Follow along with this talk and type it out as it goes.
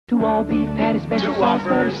two all beef patty, special sauce,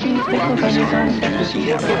 butter cheese, pickles, onions on special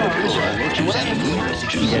cheese.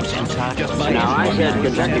 Now I said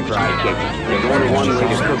Kentucky Fried Chicken. There's only one way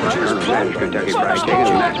to cook a churn, that is Kentucky Fried Chicken,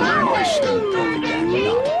 and that's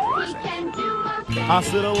I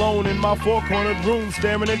sit alone in my four-cornered room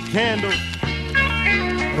staring at candles.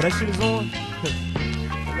 Oh, that shit is on?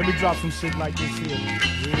 Let me drop some shit like this here.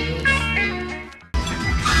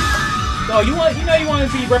 Oh, you want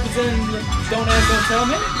to be representing Don't Ask, Don't Tell,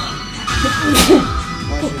 man?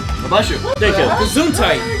 Bless you. Thank you. The Zoom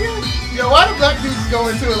tight. Yo, why do black dudes go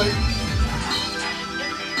into it like?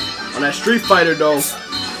 On that Street Fighter though.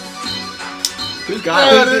 Who's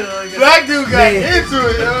got it? Black dude got into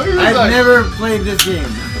it, yo. I've never played this game.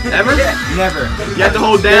 Ever? Never. You have to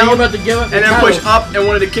hold down about to give up and then push up and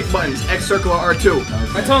one of the kick buttons, X circle or R2.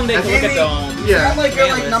 I told him they can look at the yeah. It's not like you're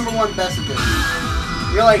like #1 best at this.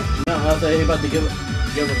 You're like no, I was about to give it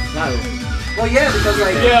title. Well, yeah, because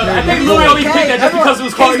like I think Lou only picked that just because it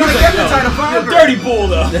was called. He's like, yo, dirty bull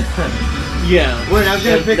though. Yeah. Wait, I'm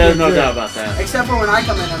gonna pick. There's no doubt about that. Except for when I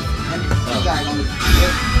come in and you guys on the.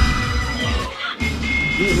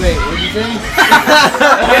 Wait, what did you say?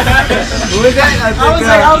 What was that?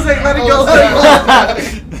 I was like, let it go.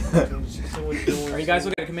 Are you guys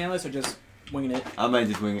looking at a command list or just winging it? I might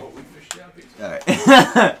just wing it. Alright.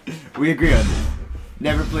 We agree on this.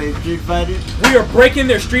 Never played Street Fighter? We are breaking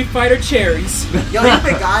their Street Fighter cherries. Yo, you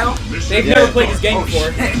pick Guile? They've never played this game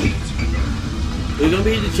before. Who's gonna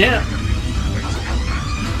be the champ?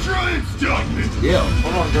 Yeah.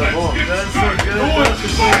 Hold on, good. Hold on. That's so good. That's so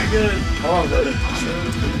good. Hold on, good.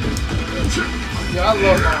 Yeah, I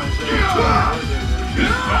love that.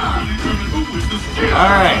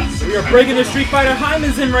 Alright. We are breaking the Street Fighter.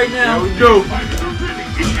 Hyman's in right now. There we go.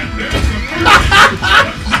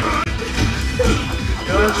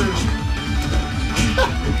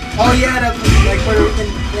 Oh yeah, that's like where we can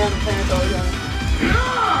plants all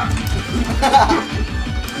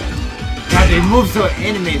God, they move so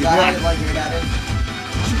animated. Got it, like you got it.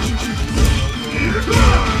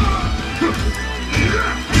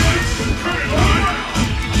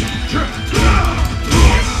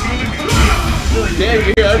 Damn, you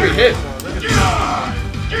hear every hit.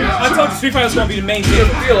 I told you Street Fighter was going to be the main thing. You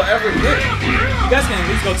feel every hit. You guys can at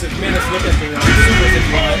least go to Command Us look at the supers if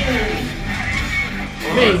you want.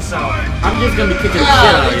 Me, I'm just gonna be kicking the shit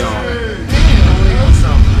out of y'all.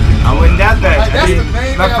 I wouldn't doubt that. I mean,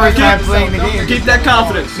 my first time playing the game. Keep that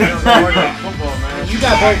confidence. You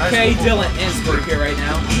got both Kay, Dylan, and Squirt here right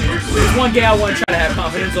now. There's one guy I want to try to have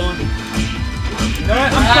confidence on. You know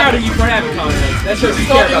what? I'm proud of you for having confidence. That shows you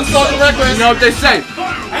care about yourself. You know what they say?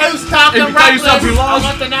 Who's talking If you tell yourself you lost,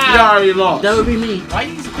 you already lost. That would be me. Why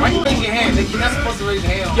you raise your hand? You're not supposed to raise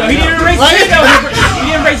your hand. Yo, he didn't raise his hand.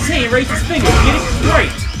 He didn't raise his hand. He raised his finger. Get it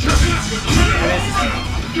straight.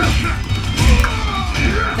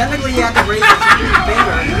 Technically, you have to raise your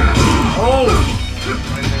finger. Oh.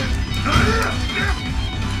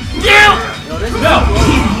 Yeah. No.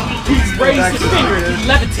 He's raised his finger. He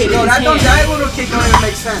levitated his hand. That little kick don't even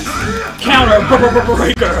make sense. Counter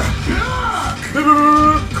breaker.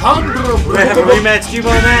 Wait, have a rematch cube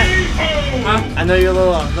on that? Huh? I know you're a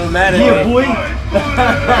little mad at me. Yeah, boy.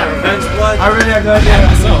 Revenge blood. I really have no idea.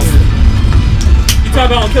 Myself. You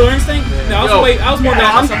talking about on Killer Instinct? No, I was more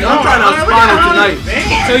I'm trying to spawn him tonight.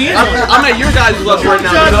 So you I'm at your guys' level right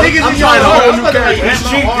now. I'm trying a whole new character. He's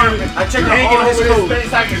cheap, dude. I checked the hang in his code.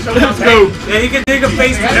 Let's go. Yeah, he can dig a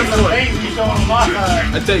face to everyone.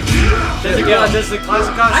 I take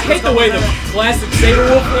I hate the way the classic Saber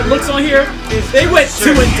Wolf looks on here. They went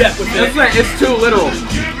too in depth with it. It's too literal.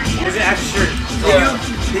 Is it actually shirt?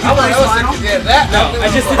 Did you play Spinal? Yeah, that. No, I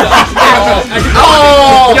just did the.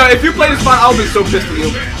 Oh! Yo, if you play this spot, I'll be so pissed at you.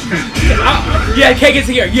 Yeah, K gets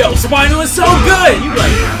here. Yo, Spinal is so good. You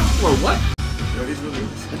like? Whoa, what?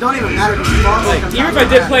 It don't even matter. Like, even if I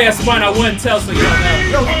did play a Spine, I wouldn't tell, so you don't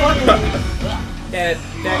know. Yo, fuck you. That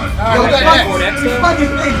Who got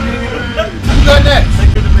next?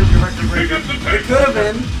 It could have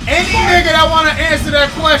been. Any nigga that wanna answer that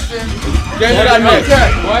question. James got next.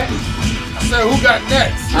 Okay. What? I said, who got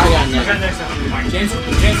next? I got next. James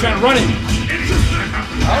trying to run it.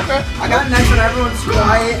 Okay. I got next when everyone's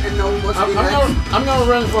quiet and knows what's next. I'm gonna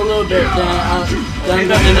run for a little bit, then I'm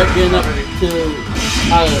gonna end up getting up to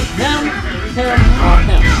either him, or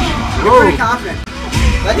him. You're pretty confident.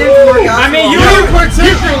 That didn't work out. I mean, you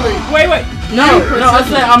particularly. Wait. No, I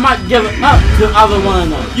said I might give it up to either one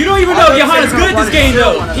of them. You don't even know if Johanna's good at this game,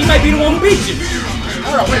 though. He might be the one who beat you.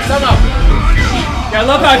 Hold on, wait, time out. Yeah, I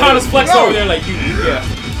love how Johanna's flex over there, like, yeah.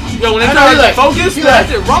 Yo, when they try to focus, that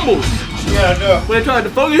shit rumbles. Yeah, I know. When they try to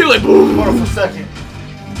focus, you're like, boom. Hold on for a second.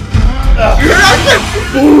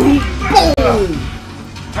 Boom! Boom!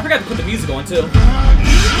 I forgot to put the music on too.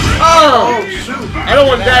 Oh! Shoot! I don't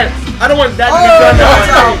want that. I don't want that to be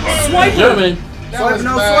done. Swiper! Gentlemen. Swipe,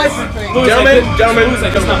 no swiper. Gentlemen.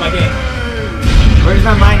 Like, that's not my game. Where's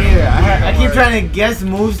not mine either? I keep trying to guess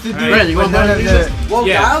moves to do, Right, but none of the... Well,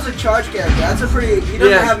 Yeah. Guile's a charge character. That's a pretty. He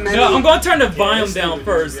doesn't have many. No, I'm going to turn the volume down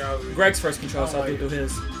first. Greg's first control, so I'll do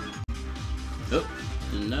his. Oh.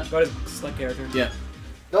 Go to select character. Yeah.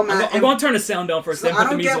 Don't matter. I'm going to turn the sound down first. So Then I put the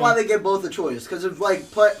don't music get why on. they get both the choice. Because if like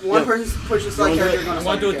one person pushes select character, you're I'm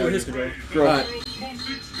gonna going to do it through his character. control. Alright.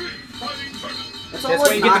 It's That's always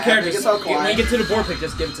when you get the not characters. epic, it's all When you quiet. get to the board pick,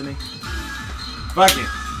 just give it to me. Fuck it.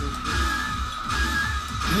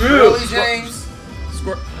 Really, James?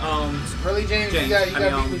 Really, James? James. You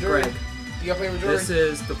got beat with Juri? Greg. You got played with Juri? This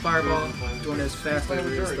is the fireball. Doing this faster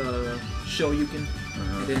is the Shoryuken.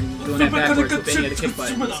 And then doing that backwards with any of the kick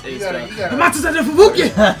buttons is the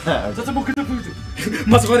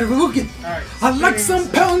I like some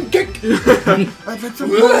pound cake.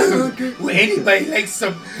 Would anybody like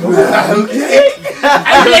some pound cake?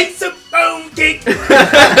 I like some pound cake.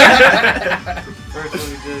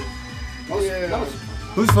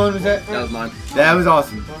 Whose phone was that? That was mine. That was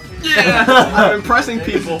awesome. Yeah! I'm impressing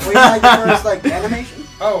people. Wait, like the first like animation?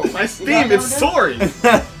 Oh, my Steam is soaring!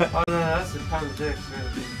 Oh no, that's the pound of dicks,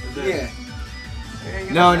 man. Yeah.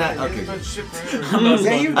 No, not okay. Yeah,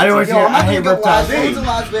 I don't want you. I hate reptiles. When's the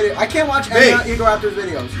last video? I can't watch any Eagle Raptors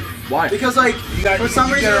videos. Why? Because like for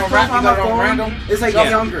some reason his profile on my phone is like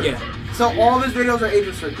younger. Yeah. So all of his videos are age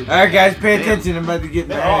restricted. All right, guys, pay attention. I'm about to get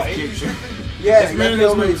my ass kicked. Yeah, Just mirror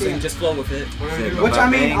those moves and just flow with it. Which I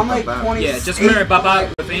mean, I'm like 20. Yeah, just mirror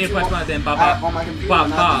Baba with any punch button, then Baba, on my computer.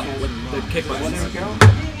 Baba with the kick buttons. No,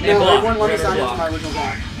 And they block. wouldn't let me sign into Block. my original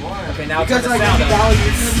block. Okay, now turn Because the like sound if you up. download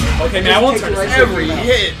YouTube, Okay, man, I won't turn the sound Every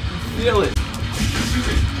hit. Feel it.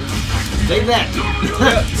 Take that.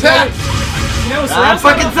 You know, I surround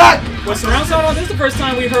fucking sound. suck. With surround sound on, this is the first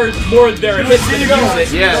time we heard more of their hits than the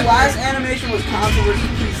music. Yeah. The last animation was console versus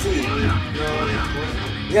PC.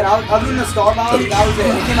 Yeah, other than the Star Bomb, that was it.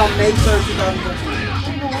 It came out May 3rd,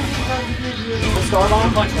 2013. The Star Bomb?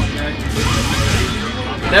 Punch one, man.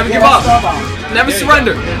 Never Yeah, give up. Star Bomb. Never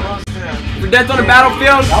surrender. For death on the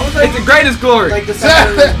battlefield, That was like- it's the greatest glory. Like the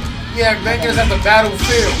second. Yeah, Vegas at the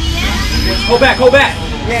battlefield. Hold back, hold back.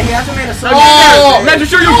 Yeah, he hasn't made a song. Oh, Imagine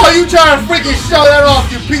sure you. oh, you trying to freaking show that off,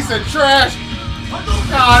 you piece of trash.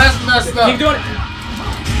 Oh, that's messed up. Keep doing it.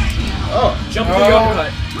 Oh. Jump through the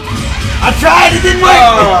uppercut. I tried. It didn't work.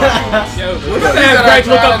 Yo, we're about to have Greg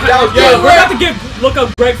look up. Yo, we're about to look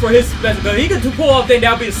up Greg for his best ability. He could pull off, then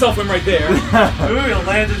that'll be the self-win right there. Ooh, he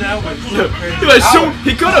landed that one.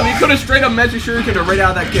 He could have straight up Magic Shuriken right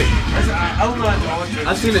out of that kick. I don't know how to launch it.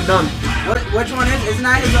 I've seen it done. Which one is? Isn't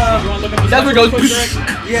that his You wanna look up his That's where it goes. self-win, Greg?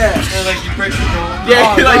 Yeah. And like you break the door.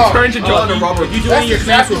 Yeah, he like no. turns your jaw into rubber. You do it in your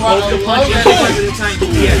class with both the punch and the punch at the time.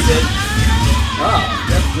 Yes, it. Ah,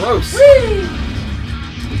 that's gross.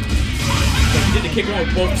 So you did the kick one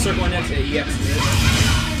with both circle and X. Yes, it.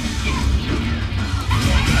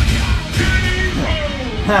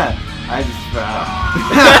 I just forgot.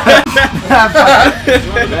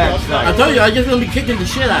 I told you, I just gonna be kicking the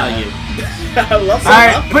shit out of you. I love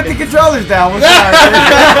Alright, put the controllers down. We'll start.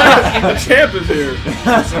 The champ is here.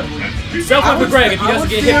 Self-win for Greg if he doesn't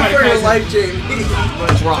get hit by the for your Kaizen. life, Jamie.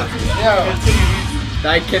 Let's rock. Yeah.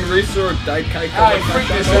 Daiken Risu or Daikai. Alright, freak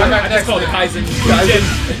this shit. I got I just next. call it man. Kaizen.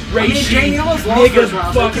 I mean, Jamie almost lost Nigga, first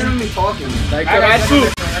round, so he fucking. couldn't be talking. I got Daikai next. Risu.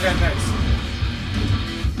 I got next.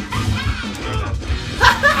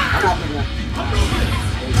 I'm not picking that.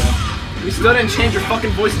 We still didn't change your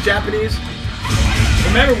fucking voice to Japanese.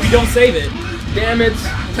 Remember, we don't save it. Damn it.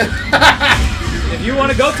 If you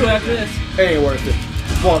want to go to it after this. It ain't worth it.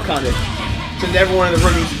 Well, kind of. Since everyone in the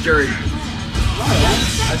room uses jury.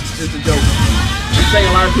 That's just a joke. I'm saying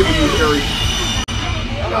a lot of people use jury.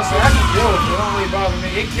 I'm gonna say, I can deal with it. It don't really bother me.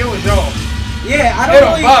 It kills y'all. Yeah, I They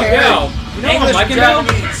don't don't really bother care. Yo, you know what I'm liking though?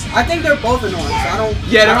 I think they're both annoying, so I don't.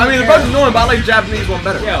 Yeah, I mean, don't they're care. both annoying, but I like Japanese one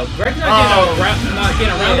better. Yo, Greg's not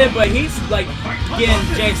getting around it, but he's like getting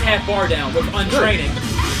James half bar down with untraining.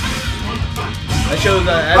 That shows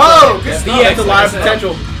that's good that's, stuff. that's a lot of Like I said,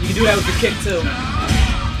 potential. You can do that with your kick too.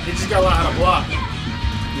 You just gotta learn how to block.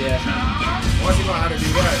 Yeah. Once you learn how to do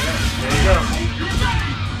that, there you go.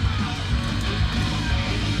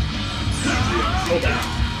 Hold on.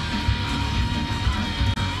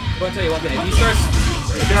 I'm gonna tell you one thing.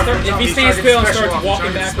 If he stands still and starts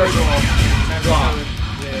walking backwards, block.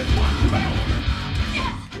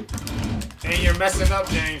 And you're messing up,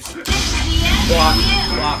 James. Block.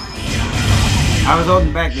 Block. I was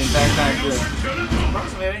holding back the entire time. Good.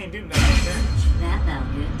 Approximately, they ain't doing that much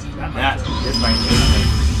damage. This might be.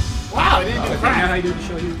 Wow, it didn't do Now how crap. you do the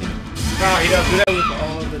show you can. No, he doesn't do that with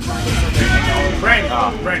all of the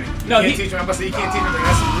Brandon. Brandon. No, You can't teach him. I'm about to say you can't teach him.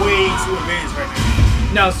 That's way too advanced right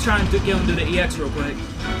now. No, I was trying to get him to do the EX real quick.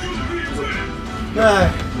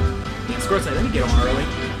 Squirt said, let me get on early.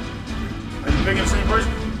 Are you picking the same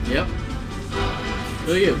person? Yep.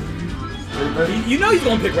 Who are you? You know he's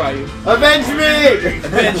gonna pick Ryu. Avenge me!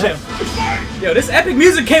 Avenge him. Yo, this epic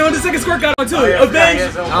music came on the second Squirt got on too.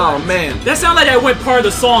 Avenge! Oh man. That sounded like that went part of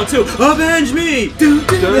the song too. Avenge me!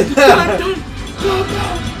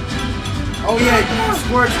 Oh yeah,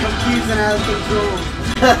 Squirt's confusing out of control.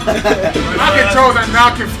 My controls are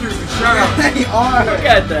now confusing. Shut up. They are. Look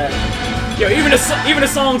at that. Yo, even the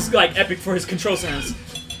song's like epic for his control sounds.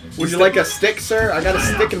 Would you like a stick, sir? I got a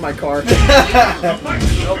stick in my car. Sound like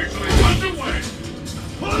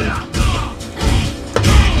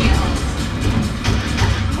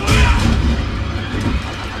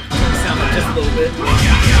just a little bit.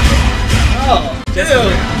 Oh, Just dude. a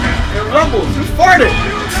little. It rumbles. Who farted?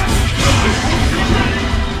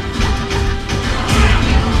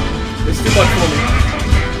 It's too much for me.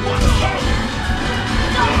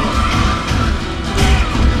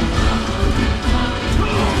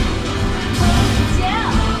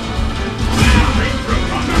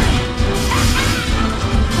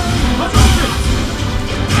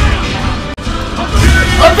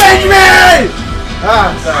 Avenge me!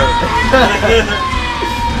 Ah, sorry.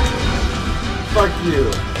 Fuck you.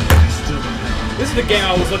 This is the game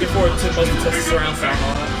I was looking forward to most to test the surround sound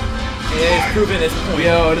on. And it's proven its point.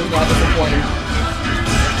 Yo, it is not disappointing.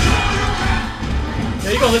 Now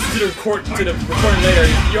you're gonna listen to the recording later.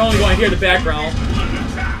 You're only gonna hear the background.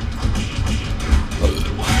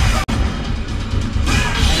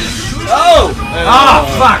 Oh! Ah,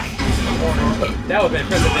 fuck! That would've been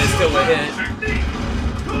impressive, but it still would hit.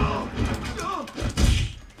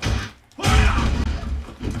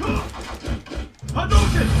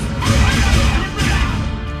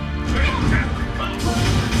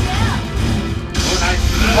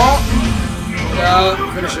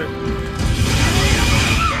 Finish it.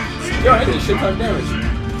 Yo, I did a shit ton of damage.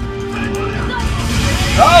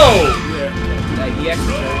 Oh! Yeah. That EX is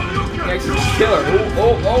Next is a killer.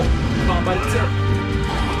 Oh. caught by the tip.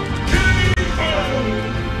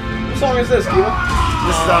 What song is this, Kiva?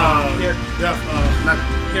 This is Here. not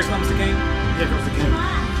Here comes the game. here comes the king.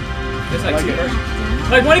 There's like I like two it.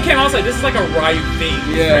 versions. Like when it came out, I was like, this is like a Ryu theme.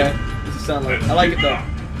 Yeah. This is sound like. I like it though.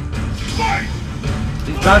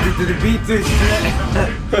 He's bouncing to the beat too.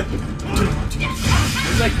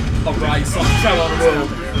 It's like a Ryu song. Travel on the road.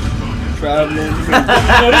 Traveling.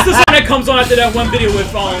 No, this is the song that comes on after that one video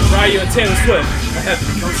with Ryu and Taylor Swift.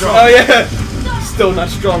 Oh yeah. Still not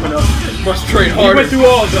strong enough. Must train He harder. went through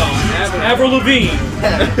all of them. Avril Lavigne,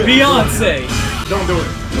 Beyonce. Don't do it.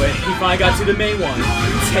 But he finally got to the main one.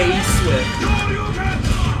 Tay Swift.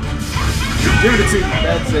 Give it to you.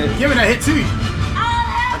 That's it. Give it a hit to you.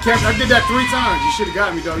 I did that 3 times. You should have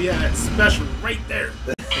got me though. Yeah, that's special right there.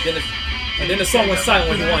 And then the song went silent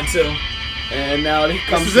when he won too. And now it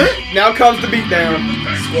comes. This is it? Now comes the beatdown.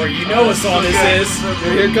 Score, you know what song this is.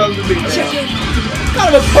 And here comes the beatdown. What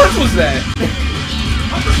kind of a punch was that?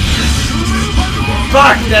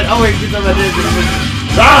 Fuck that! Oh wait, get on my this.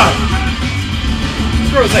 Ah!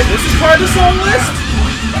 Score was like, this is part of the song list?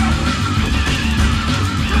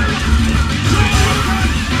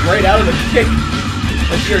 Right out of the kick.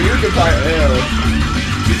 That's your fire.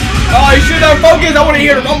 Oh, you should have focused. I want to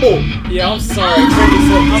hear the rumble. Yeah, I'm sorry.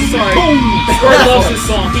 I'm sorry. Score loves this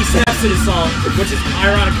song. He snaps to this song, which is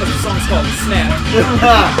ironic because the song's called Snap.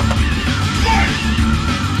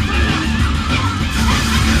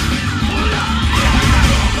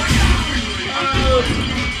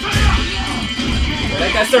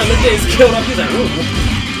 That guy started looking at his killed up. He's like, ooh.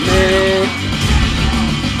 Man.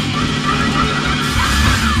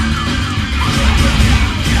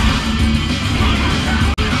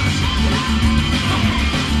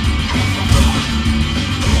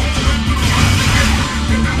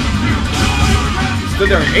 Stood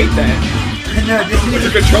there and ate that. No, this Did is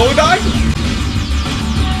the controller die?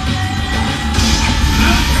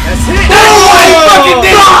 That's it.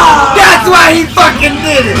 That's why he fucking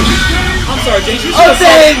did it! I'm sorry, James. You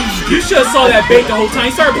Avenged! should have saw that bait the whole time.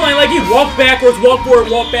 He started playing like he walked backwards, walk forward,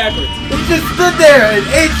 walk backwards. He just stood there and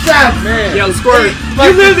ate shots! Man. Yo, Squirt,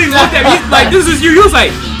 you literally looked at me like this is you. You was like,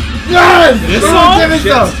 Yes! This Come song? on, give it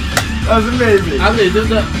some. That was amazing. Actually, this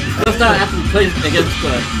is not after we played against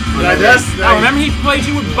I remember he played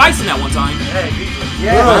you with Bison that one time.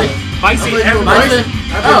 Yeah. Bison. Bison.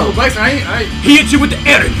 Oh. Bison, I He hit you with the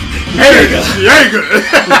Eric. Jaeger.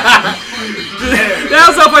 That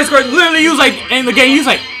was how I scored. Literally, he was like, in the game, he was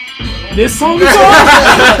like, This song is on?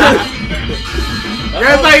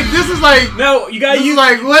 Yeah, it's like, this is like... No, you gotta use...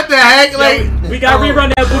 like, what the heck? Like... We gotta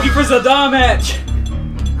rerun that Boogie for Zadam match.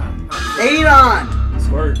 Adon.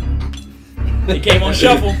 Squirt. It came on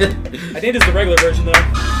shuffle. I think this is the regular version though.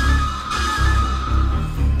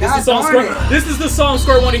 This is the song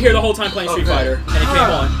Squirt wanted to hear the whole time playing Street Fighter, and it came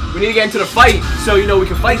on. We need to get into the fight, so you know we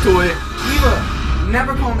can fight to it. Eva,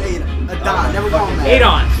 never call him Adon. Adon, never call him that.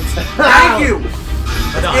 Adon. Thank you.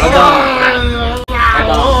 Adon.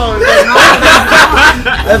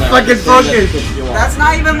 That's fucking focus. That's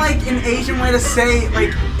not even like an Asian way to say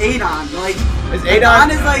like Adon. Like is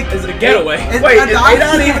Adon is like is it a getaway? Wait, is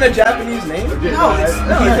Adon even a Japanese name? No, it's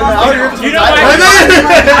you know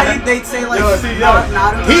why? They'd say like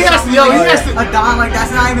not he has to he has to Adon, like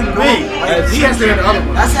that's not even normal. Like, he has to hear the other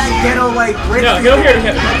one. That's that ghetto like rich. No, go here to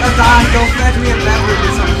him. Like, Adon, go fetch me a beverage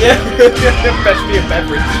or something. Yeah, fetch me a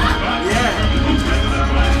beverage. Yeah.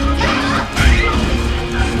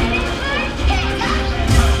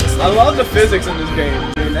 I love the physics in this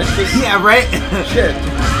game. Dude. That's just right. Shit.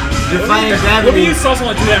 Defying Let gravity. me use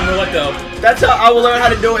someone do that in roulette though. That's how I will learn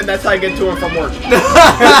how to do it, and that's how I get to and from work. You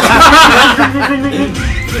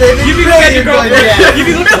be looking at your girlfriend. You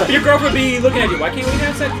be looking at your girlfriend be looking at you. Why can't we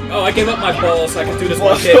have sex? Oh, I gave up my balls so I can do this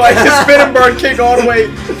one kick. So I can spin and burn kick all the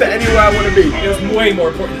way to anywhere I want to be. It was way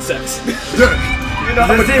more important than sex. You know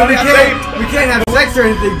how much money I saved? We can't have sex or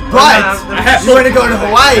anything, but you want to go to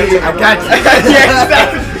Hawaii? I got you. Yeah,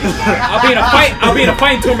 exactly. I'll be in a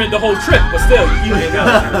fighting tournament the whole trip, but still, you ain't go.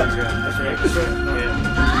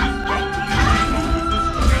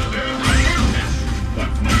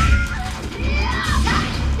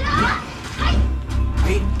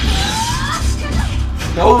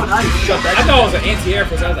 Oh, nice. Shut that. I thought it was an anti-air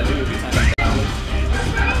force. I was like, dude, be time.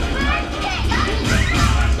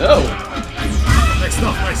 Oh. Nice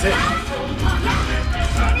stuff, nice hit.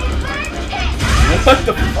 What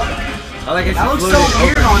the fuck? I like it. That looks so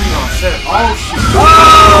weird on you. Oh shit.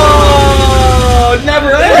 Oh,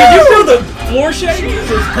 never. Did you feel the floor shake?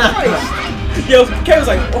 Jesus Christ. Yo, Kay was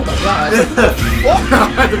like, oh my god.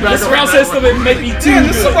 The surround system would make me too.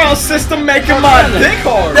 Dude, the surround system making my dick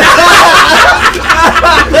hard.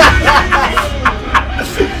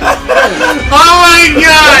 Oh my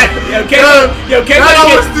god! Kay started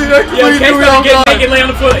getting naked, lay on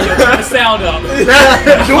the foot. Yo, turn the sound up. Do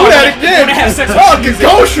that again. Wanna have sex with oh,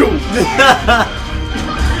 Gagoshu.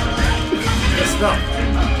 Good stuff.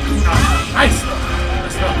 Nice stuff.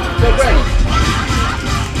 Nice stuff. So ready.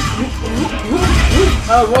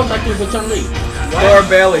 Roll back to the Chun-Li. Laura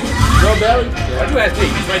Bailey. Roll Bailey? Why'd you ask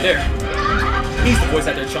me? He's right there. He's the voice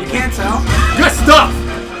out there, Chun. You can't tell. Good stuff.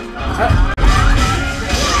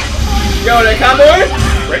 Yo, that combo in?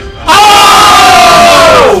 Right.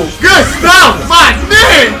 Oh! Good stuff, my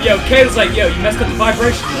man! Yo, Kay was like, yo, you messed up the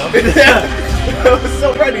vibration, though. Yeah. I was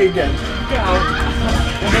so ready again.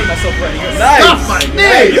 I made myself ready. Nice. Stuff, my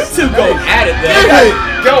man! Hey, you two go at it, though.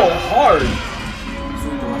 Go hard.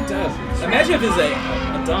 Imagine if it's a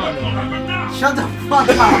Don. Shut the fuck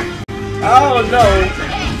up. Oh no.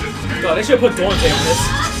 God, they should have put Dante on this.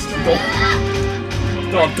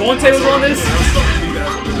 Dog, Dante was on this?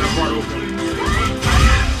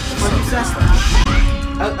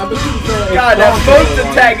 God, that first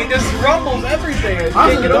attack, it just rumbles everything.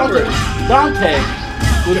 I can't get over it. Dante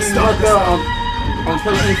with a star on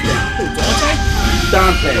first instinct. Who, Dante?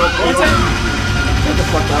 Dante. Dante? Shut the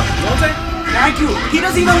fuck up. Dante? Thank you. He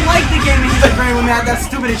doesn't even like the game and he's agreeing with me at that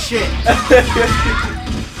stupid as shit.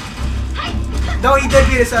 Though he did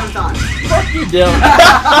beat it 7 times. Fuck you, Dylan.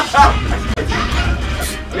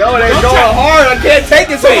 Yo, they're going hard. I can't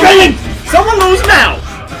take it. Someone lose now.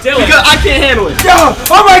 Dylan. Because I can't handle it. Yo!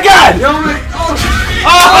 Oh my god! Yo, oh,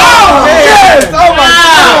 Oh, yes! Oh my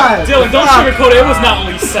god! Dylan, don't sugarcoat it. It was not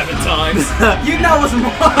only 7 times. you know it's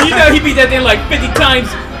more. You know he beat that thing like 50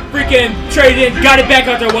 times. Freaking traded in, got it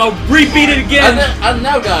back out there. Well, rebeat it again. I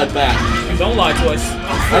now got it back. Don't lie to us.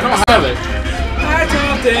 I don't have it. I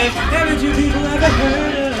dropped it. Haven't you people ever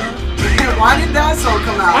heard of? Why did that song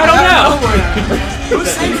come out? I don't know. Who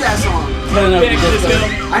sings that song? I know they can't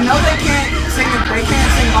sing it. They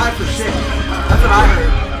can't sing live for shit. That's what I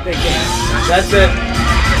heard. They can't. That's it.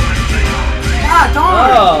 Ah,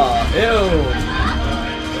 darn. Ew.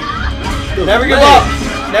 Never give up.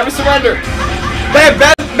 Never surrender. Bad.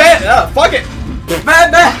 Fuck it.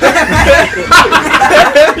 Bad.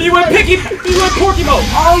 You went picky. You went porky mode.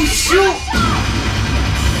 Oh shoot.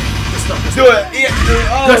 Do it.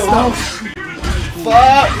 Oh.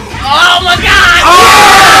 Fuck. Oh my god.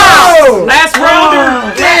 Oh! Last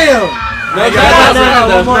rounder. Damn! No,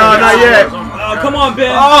 not yet. Oh, come on,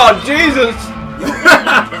 Ben. Oh, Jesus.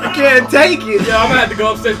 I can't take it. Yeah, I'm gonna have to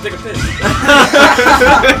go upstairs and take a piss.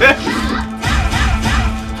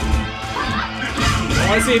 I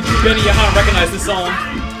want to see if Ben and Johanna recognize this song.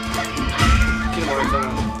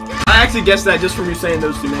 I actually guessed that just from you saying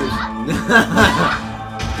those two names.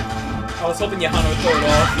 I was hoping Johanna would throw it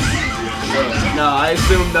off. No, I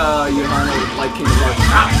assumed Johanna would like Kingdom Hearts.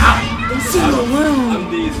 I'm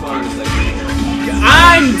D's finest at Kingdom Hearts.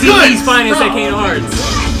 I'm D's finest at Kingdom Hearts.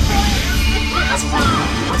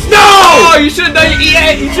 No! Oh, you should have done your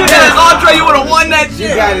EA. You should have done Andre. You would have won that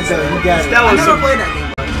shit. You got it, though. You got it. That I was never played that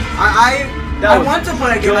game. I want to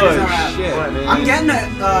play that game. Good shit, man. I'm getting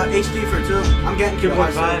the HD for 2. I'm getting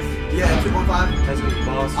 2.5. Yeah, 2.5. That's gonna be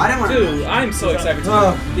boss. I didn't want Dude, I'm so excited for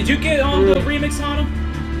you. Did you get the remix, Hana?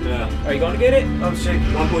 Yeah. Are you going to get it? I'm shaking.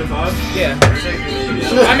 1.5? Yeah. I'm shaking maybe.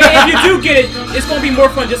 I mean, if you do get it, it's going to be more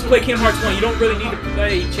fun just to play Kingdom Hearts 1. You don't really need to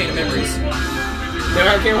play Chain of Memories. You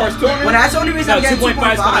have Kingdom Hearts 2? Well, that's the only reason I'm getting 2.5.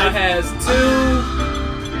 2.5 has 2...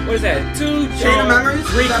 What is that? 2 Chain of Memories?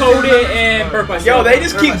 Recoded and Birth by Yo, they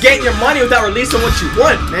just keep getting your money without releasing what you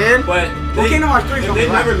want, man. But Well, Kingdom Hearts 3 if they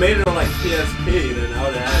never made it on like PSP, then I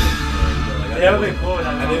would have had it. Like, Yeah, it would be cool.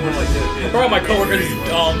 I didn't want like PSP. Bro, my coworkers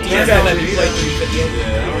DS let me play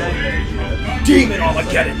 358. Demon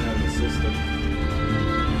Armageddon.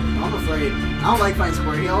 I'm afraid. I don't like fighting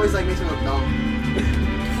Square. He always like makes me look dumb.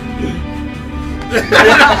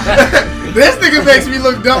 This nigga makes me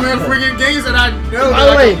look dumb in freaking games that I know. By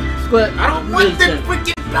the way, Split. I don't want that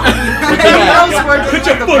freaking belt. Put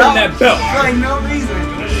your foot on that belt. For like no reason.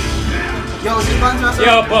 Yo, is this fun to us?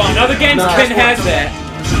 Yo, but on other games, Ken has that.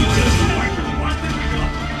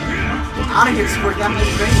 I don't get Square that much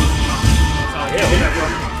training.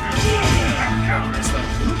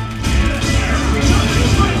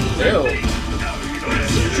 Damn!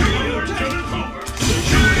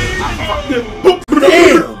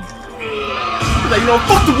 Like, you know,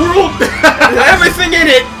 fuck the world! Everything in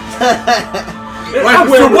it! I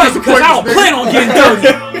wear white because I don't plan on getting dirty.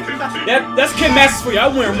 That's Ken Masters for you. I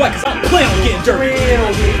wear white because I don't plan on getting dirty.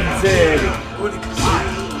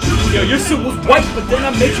 Yo, your suit was white, but then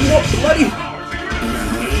I made you more bloody.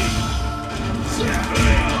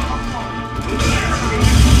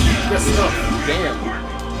 Good stuff. Damn.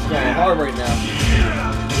 It's going hard right now.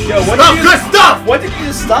 Yo, what Stop, did you good stuff! What did you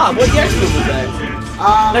just stop? What EX move was that?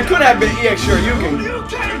 That could have been EX sure you can.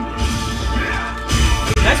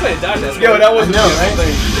 That's why it dodged that. Yo, that wasn't a beautiful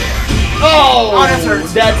thing. Oh, that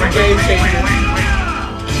hurts. That's a game changer.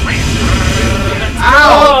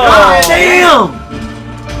 Ow! Damn!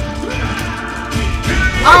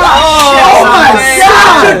 Oh my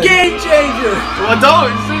God! Such a game changer! Well,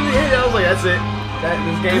 don't. As soon as it hit, I was like, that's it.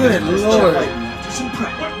 This game is just Lord.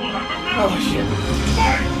 oh shit.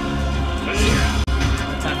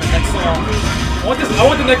 Time for the next song. I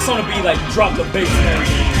want the next song to be like drop the bass, man,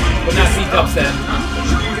 but not beat dubstep.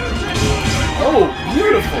 Oh,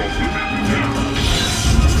 beautiful.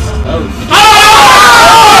 Oh!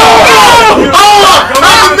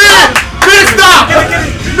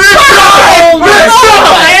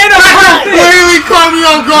 Completely caught me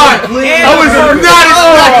off guard. I was not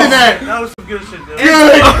expecting that. That was some good shit, dude.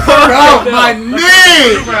 Good. Oh, my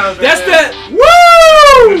name. That's the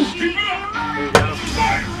Woo!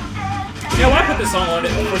 yeah. When I put this song on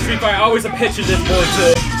it for Street Fighter, I always picture this boy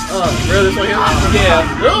to Really, this one here? yeah.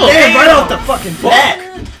 Damn, right off the fucking bat.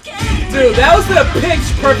 Dude, that was the pitch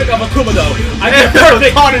perfect of Akuma though. I get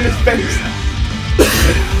perfect. Caught in his face.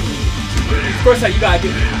 Of course, you gotta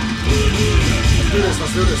get. Let's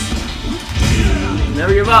do this.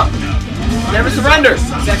 Never give up. Never surrender.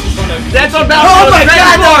 It's actually from the. That's what Battle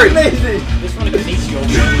Royale is great for. This one of Kenichio.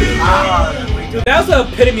 Dude, that was the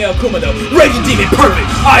epitome of Akuma though. Raging Demon, perfect.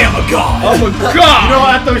 I am a god. Oh my god. You know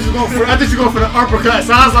what? I thought you were going for the uppercut,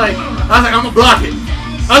 so I was like, I'm gonna block it.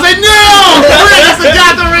 I was like, no! That's the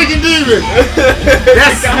goddamn Raging Demon!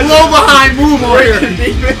 That's slow behind move on here.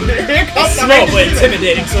 It's slow but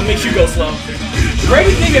intimidating, so it makes you go slow.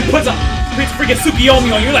 Raging Demon puts a freaking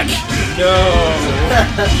Tsukiyomi on you, like, no.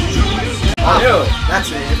 Ew.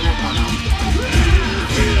 That's it.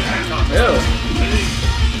 Ew.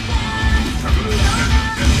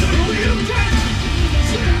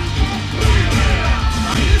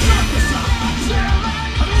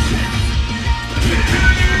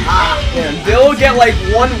 Yeah, they'll get like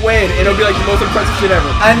one win and it'll be like the most impressive shit ever.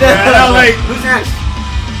 I know, like, Who's next?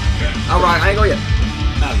 Alright, I ain't go yet.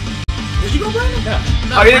 Did you go, Brandon? Yeah.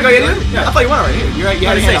 Oh, you didn't go yet either? Yeah. I thought you went already. You had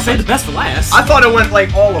I to say the best for last. I thought it went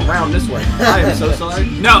like all around this way. I am so sorry.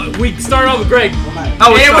 No, we started off with Greg.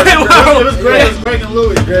 Oh, it it was great. It was Greg and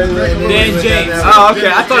Louis. Then James. Oh,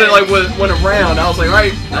 okay. I thought it like went around. I was like,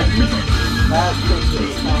 right.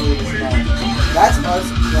 That's us,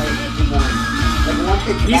 like, one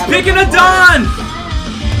pick. He's picking a Don!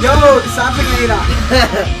 Yo, stop picking Adon.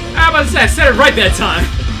 How about to say, I said it right that time.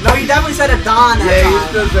 No, you definitely said Adon that time. Yeah, you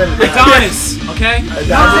still said it. Adonis, okay?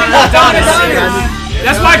 Adonis.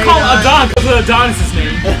 That's why I call him Adon, because of Adonis'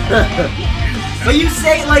 name. But you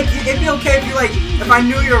say, like, it'd be okay if you, like, if I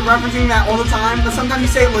knew you were referencing that all the time, but sometimes you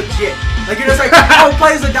say it legit. Like, you're just like, oh,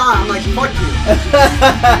 play as Adon. I'm like, fuck you.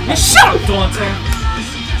 Shut up, Dante.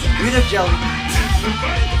 You're just jelly.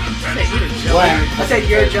 What? I said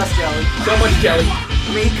you're just jelly. So much jelly.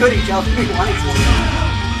 I mean, he could eat jelly if he wanted to.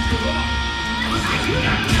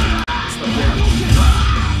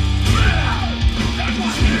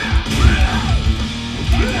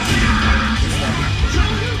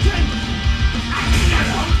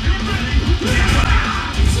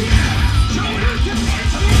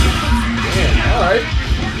 Yeah, alright.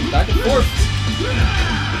 Back and forth.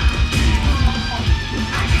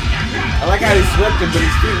 I like how he swept him, but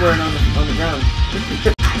his feet weren't on the ground.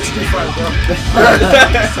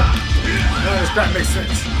 This crap makes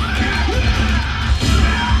sense.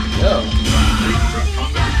 Yo.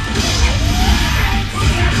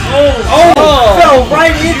 Oh! Fell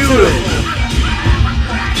right into it!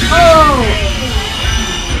 Oh!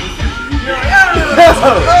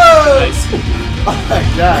 Nice. Oh my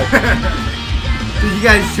god. Dude, you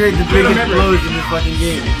guys trade the biggest blows in this fucking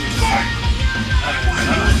game.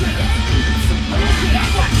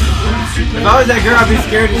 If I was that girl, I'd be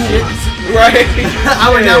scared as shit. Right.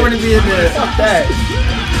 I would not want to be in there. Fuck that.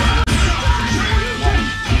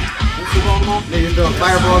 Niggas throwing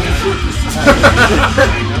fireballs and shit.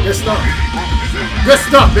 Good stuff. Good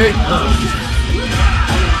stuff, big.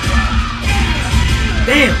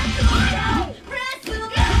 Damn.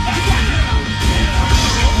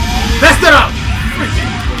 Messed it up.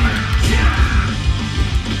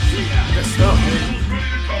 Good stuff, man.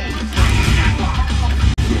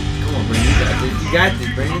 You got this,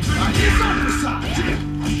 Brandon.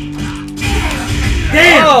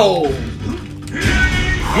 Damn! Oh!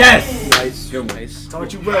 Yes! Nice. You're nice.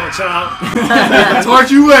 Taught you well, child.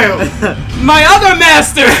 Taught you well. My other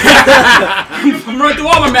master! I'm running through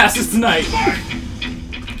all my masters tonight.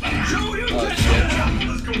 Oh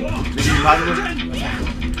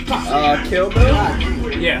shit. Kill Bill?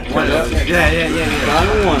 Yeah. Yeah.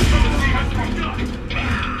 Final one.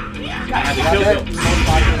 I have the kill bill.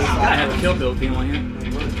 I have the kill bill thing on here.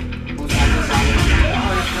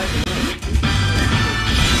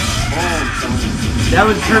 That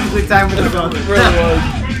was perfectly timed with the song. It really was.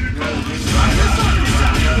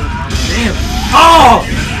 Damn. Oh!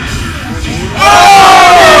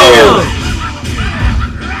 Oh!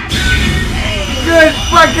 Good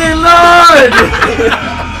fucking lord!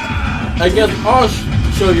 I guess I'll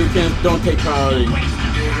show you don't take priority.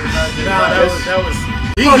 Nah, that was.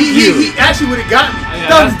 He actually would have got me.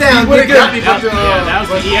 Yeah, Thumbs down, He would have good. got me. But, that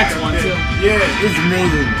was the EX one too. Yeah. It's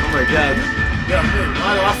amazing. Oh my god. Yeah, man.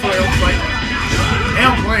 I feel like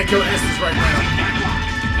I'm playing Kill Instance right now.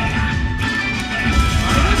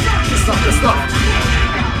 Good stuff.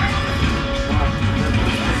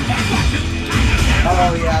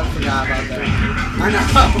 Oh yeah, I forgot about that. I know.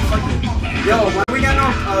 Yo, when we got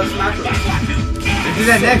no Smash Bros? Let's do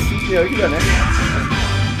that next. Yeah, we can go next.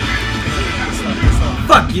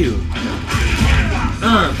 Fuck you.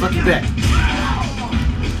 Fuck you back.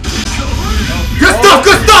 Good stuff.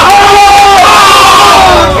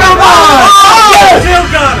 Oh, come on! Still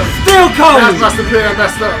got him. Still cold. I must have been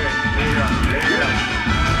messed up.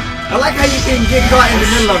 I like how you can get caught in the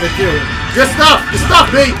middle of it too. Good stuff,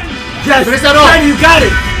 B. Yes. Finish that off. You got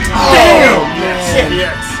it. Oh, Damn. man.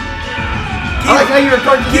 Yes. I like how you were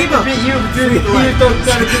coaching to beat you too.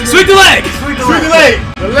 Sweep the leg! Sweep the leg.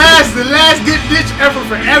 The last good ditch effort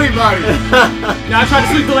for everybody. Now I tried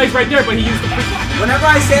to sweep the legs right there, but he used the freaking... Whenever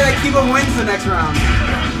I say that, Kiba wins the next round.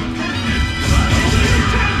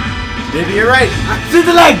 Maybe you're right. Sweep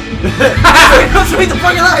the leg. Sweep the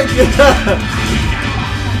fucking leg.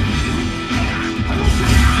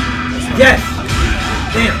 Yes.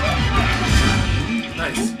 Damn.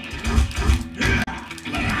 Nice.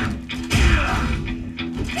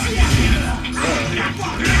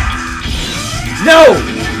 No.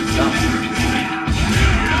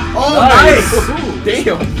 Oh, nice.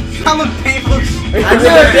 Damn. That looked painful. I knew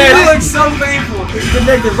it, That man. looked so painful.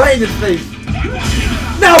 Connected right in his face.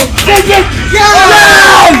 No. Take it. Yes!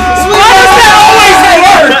 Why does that always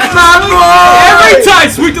work? My boy. Every time,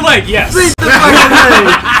 sweep the leg, yes. Sweep the fucking leg.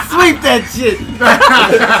 Sweep that shit.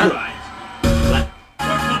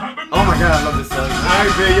 Oh my god, I love this song. Alright,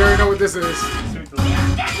 man, you already know what this is.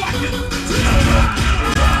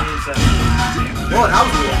 Whoa, that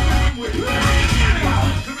was weird.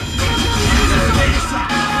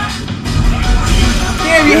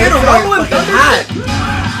 Damn, you hit a rolling thunder.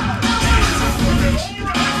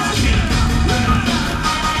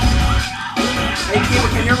 Hey,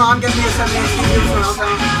 can your mom give me a 7-inch TV surround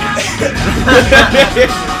sound?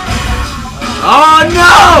 Oh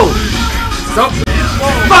no! Stop.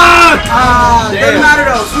 Fuck! Doesn't matter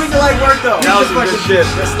though. Sweet leg work though. That was some good shit.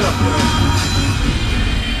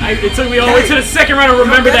 It took me all the way to the second round to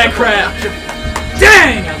remember that crap.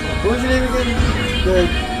 Dang! What was your name again?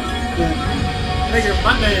 Nigga,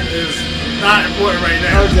 my name is not important right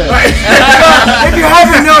now. Okay. If you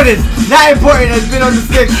haven't noticed, not important has been on the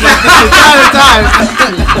six like this entire time.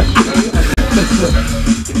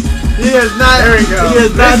 He has not. There we go. He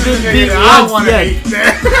has not been beat once yet.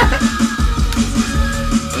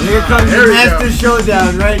 Here comes the Master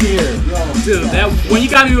Showdown right here. Dude, when you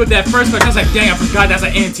got me with that first match, I was like, dang, I forgot that's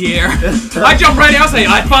an anti-air. I jumped right in, I was like,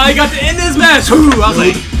 I finally got to end this match. I was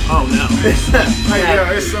like, oh no. Yo,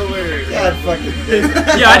 it's so weird. God fucking.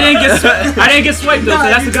 Yeah, I didn't get swiped though, so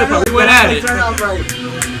that's the good part. We went at it. Turn out right.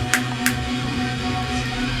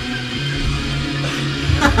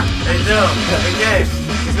 Hey, no. Hey, Gabe.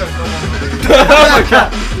 He's gonna come on. Oh my god.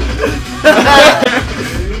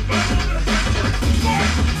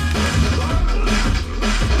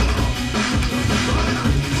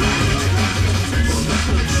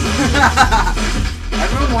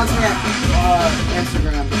 Everyone wants me at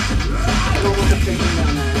Instagram. Everyone wants to pick me on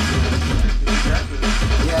Instagram.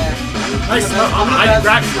 Yeah. Nice stuff. I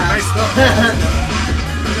grabbed you. Nice stuff.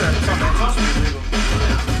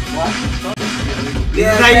 What?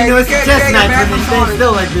 Yeah, now you know it's a chess match when they stand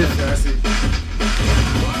still like this.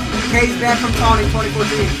 K's back from Tawny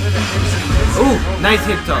 2014. Ooh, nice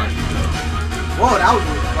hip toss. Whoa, that was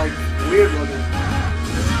like weird looking.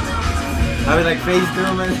 I was like phase through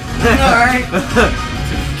him and Alright.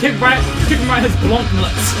 Kick right his blunt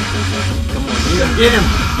nuts. Come on, get him.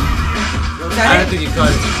 I don't think he caught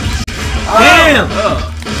it. Oh. Damn!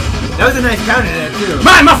 That was a nice counter there too.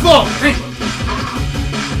 My fault!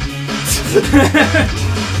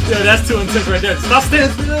 Yeah, that's too intense right there. Stop standing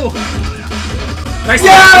still. Nice.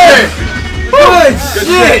 Yeah! Good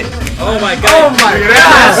shit! Oh my god. Oh my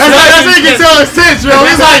god! That's how you can tell it's tense, bro.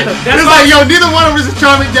 It's like, yo, neither one of us is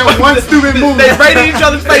trying to make that one stupid move. They right in each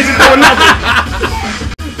other's faces doing nothing.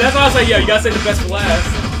 That's why I was like, yo, you gotta say the best for last.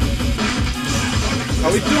 Are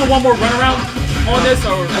we doing one more run around on this,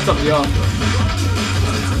 or That's up to y'all.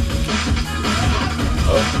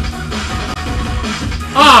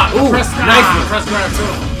 Press nice one. Press grab too.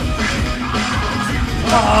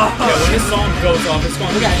 yeah, when this song goes off, it's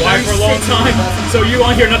gonna be quiet for a long time, so you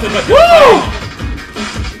won't hear nothing but this.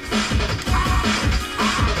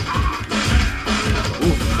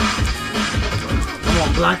 Come on,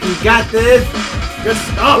 Blanka, you got this. Good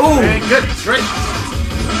stuff, man. Good trick.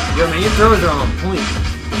 Yo, man, your throws are on point.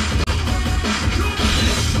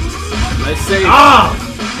 Nice save.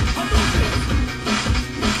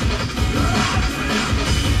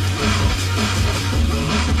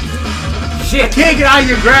 Shit, I can't get out of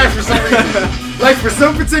your grasp for some reason. Like for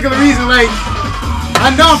some particular reason, like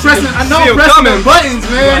I know I'm pressing the buttons,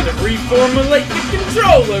 You man. had to reformulate the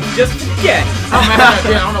controller just to get. I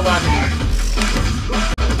don't know why.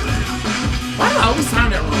 Why do I always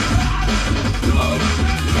time that wrong?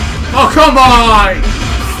 Oh, come on!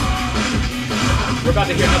 We're about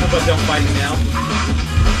to hear nothing but them fighting now.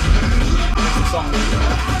 What's the song?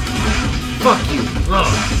 Fuck you.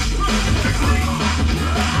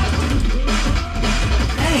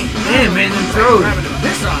 Damn, man, them throws.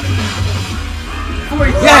 This on it.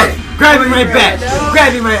 Yes! Grab him right back.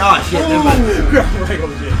 Grab him right. Oh, shit. Never mind. Right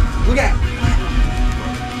over here. Look at.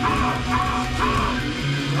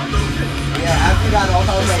 Yeah, after that, I was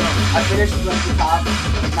like, I finished like the top,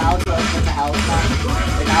 and now it's like in the house now.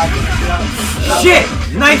 And now I finish it up. Shit!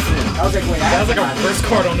 Nice one. I was like, wait, That was like our first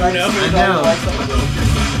card on like, Uno. I know.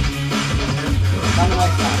 Something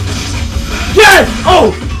like that. Yes!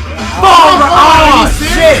 Oh! Oh,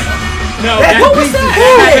 shit! No, What was that that?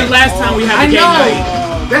 happened last time we had the game night.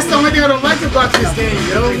 That's the only thing I don't like about this game,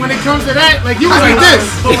 yo. When it comes to that, like you was like this.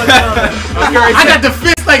 I got the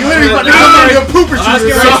fist like literally about to come out of your pooper I was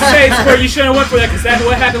shoes. getting ready to say, Square, you shouldn't have went for that because that's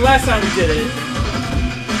what happened last time we did it.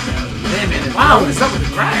 Damn, man. Wow, what is up with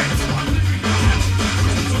the grass?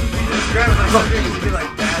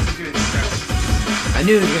 I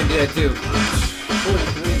knew he was gonna do that too.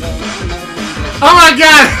 Oh my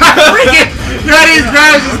god! Freaking! Yo, these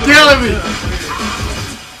grabs is killing me!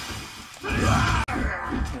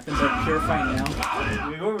 Nothing but pure fight now.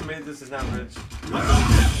 Whoever made this is not rich.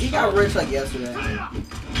 He got rich like yesterday.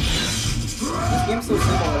 This game's so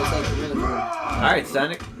simple that it's like really cool. Alright,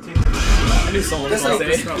 Sonic. I knew someone was Just going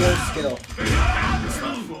like to say. skill.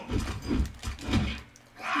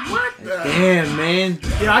 Damn, man.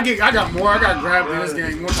 Yeah, I got more. I got grabbed in this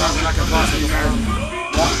game more times than I can possibly imagine.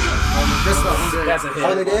 This stuff did. That's a hit.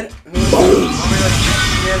 Oh, they did?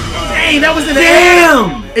 Dang, that was in the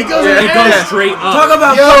Damn! It goes in the It goes straight up. Talk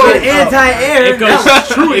about fucking anti-air. It goes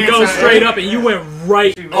it goes straight up, and you went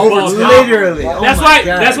right Over above. Literally. That's Oh why. my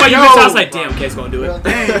God. That's why you missed. I was like, damn, K's gonna do it.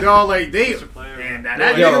 Dang, dog, like they. Man, that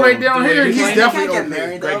nigga right down here, he's You definitely can't get OP.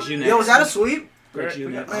 married, Greg though. Jr. Yo, was that a sweep? Or did you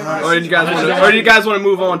guys want to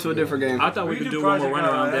move on to a different game? I thought we could do one more run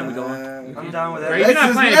around, then we go on. I'm down with that. Greg, you're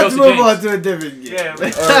not playing. It Let's goes to move on James. to a different game.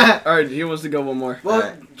 Yeah. Alright, he wants to go one more.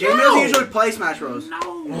 Well, Jamie doesn't usually play Smash Bros.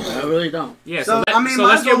 I really don't. Yeah. So, I mean, so might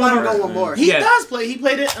let's as well get let one him more. go one more. He Yeah. does play. He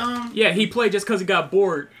played it. Yeah, he played just because he got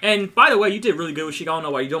bored. And by the way, you did really good with Sheik. I don't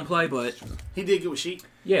know why you don't play, but He did good with Sheik.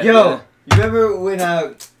 yeah. Yo, you remember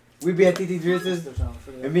when we be at TT Drizz's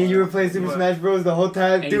and me and you were playing Super Smash Bros. The whole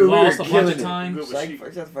time? And Dude, you we were lost a bunch killing of it. times. Like,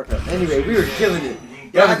 fuck, shut the fuck up. Anyway, we were killing it.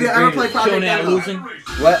 Yeah, That have was you the ever greatest. played Killing Project out M? though? losing.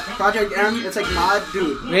 What? Project M, it's like mod,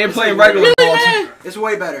 dude. We ain't playing regular balls. It's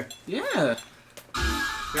way better. Yeah.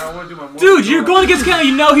 Yeah, I want to do my more. Dude, you're going against Cammy.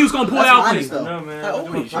 You know he was going to pull it That's out for minus, you. though. No, man.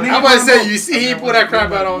 I mean, I'm about to say, you see, he pulled that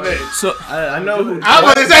crap out on me. So, I know who. I'm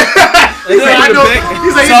about to say, he said, I know.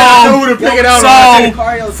 He's like, I know who to pick it out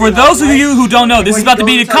on. so for those of you who don't know, this is about to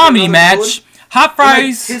be the comedy match. Hot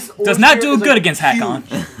Fries does not do good against Hakan.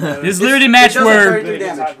 This is literally a match where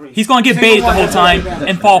he's going to get baited the whole time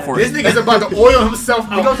and fall for This it. nigga's about to oil himself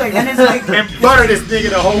out and butter this nigga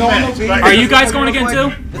the whole match. Are you guys going again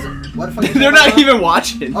too? They're not even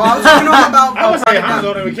watching. Oh, I was talking about. I was like, I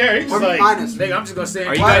don't even care. He's Or just like, minus. nigga, I'm just gonna say.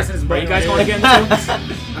 Are you guys going again too?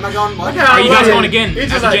 Am I going what? Are you guys going again It's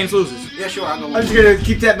just after like- James loses? Yeah, sure, I'll go I'm one. just gonna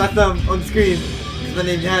keep tapping my thumb on the screen. My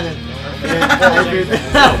name's Hannah.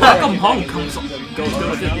 Welcome home comes goes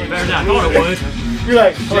good with it. You better not. I thought it would. You're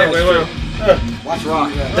like, Wait. Watch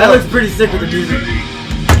Rock. That looks pretty sick with the music.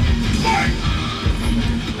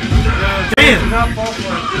 Damn!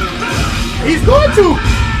 he's going to.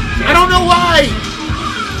 I don't know why.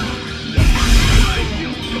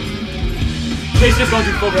 He's just going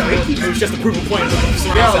to focus. It was just a proof of point.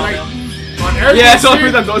 Yo, like, on everything Yeah, it's the only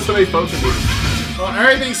serious, reason I'm going so many focuses. on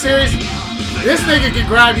everything serious, this nigga can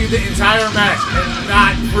grab you the entire match and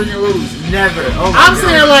not freaking lose. Never. Oh my I'm God.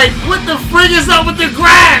 saying like, what the frig is up with the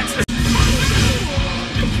grabs?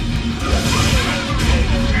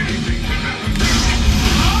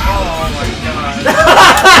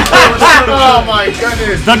 Oh my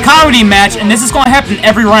goodness. The comedy match, and this is going to happen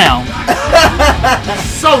every round.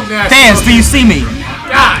 So nasty. Fans, do you see me?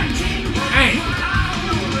 God. Dang.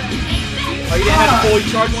 Oh, you didn't have to fully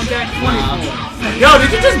charge one day? Yo,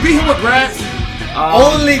 did you just beat him with grabs?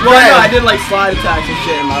 Only Well, no, I grab. did like slide attacks and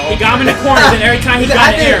shit in my He got him in the corner, and every time he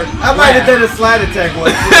got in the air. I might have done a slide attack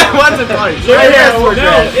once. What's it funny? Yeah, No,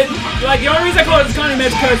 grabs. like the only reason I call it this comedy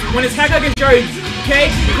match because when it's Hakan against Juri,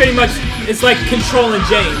 K pretty much it's like controlling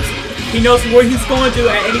James. He knows where he's going to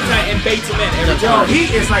at any time and baits him in every Yo, time.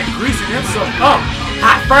 he is like greasing himself up.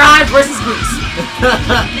 Hot fries versus grease.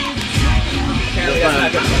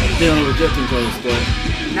 Dealing with drifting clothes, but.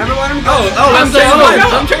 Never let him go. I'm saying,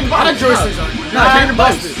 I'm changing My buttons. joysticks are No, not change your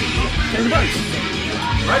buttons. busted. Change your buttons.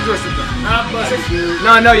 My joysticks are not busted.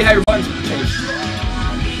 No, you have your buttons changed.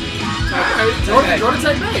 Go to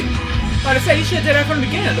technique. Like I said, you should have did that from the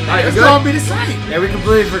beginning of the match. It's gonna be the same. Yeah, we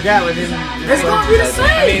completely forgot what him. It's gonna be the I mean,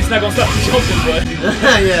 same. it's not gonna stop the jumping, but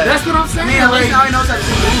Yeah. That's what I'm I saying. mean, at Like, least now he knows how to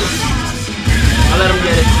do it. I let him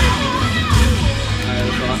get it.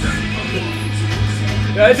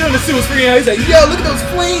 I doing the super screen. He's like, yo, look at those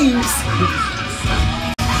flames.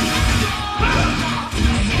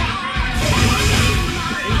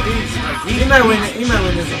 He might win it. He might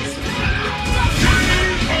win this one.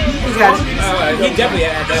 He's got it. He definitely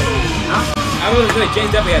had that one. I was gonna say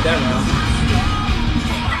James definitely had that round.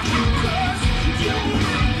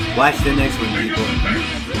 Watch the next one, people.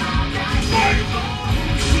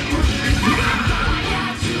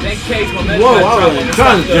 Thank K's momentum. Whoa, I wow, dropped on the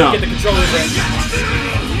trying stuff to jump. get the controllers in.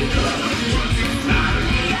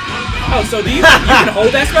 Oh, so do you can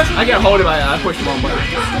hold that special? I can't hold it. I pushed the wrong button.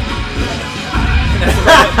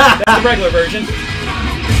 That's the regular version.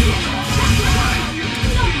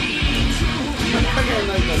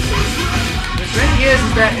 the thing is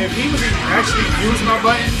that if he was actually using my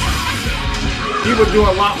buttons, he would do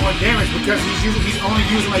a lot more damage because he's only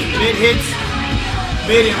using like mid hits,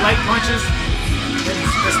 mid and light punches, and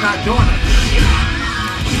it's not doing it.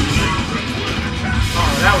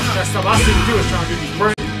 Oh, that was messed up. I see what you was trying to do. You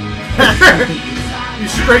break. You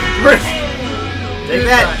straight brick. Take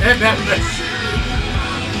that. And that mess.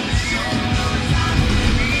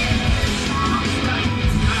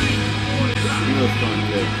 You know it's going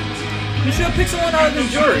good. You should have picked someone other than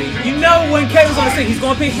Juri. You know when Kay was on the scene, he's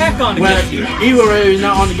going to pick Hakan against you. Evil Ryu is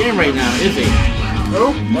not on the game right now, is he?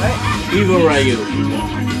 Who? What? Evil Ryu.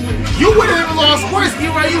 You wouldn't have lost worse.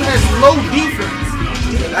 Evil Ryu has low defense.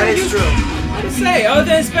 That is true. What to say? Other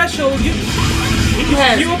than special, you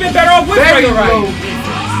has would have been better off with very regular low Ryu. defense.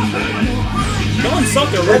 Don't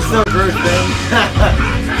insult the That's original. so gross, man.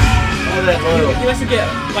 All that low. He has to get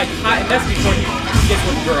like hot, and that's before he gets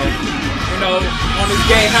with a girl. You know, on his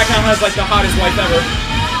game, Hakan has like the hottest wife ever.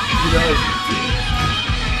 He does.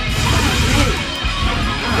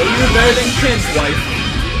 Even better than Ken's wife.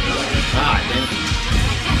 Ah, damn.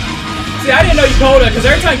 See, I didn't know you could hold her, because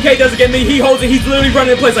every time Kay doesn't get me, he holds it, he's literally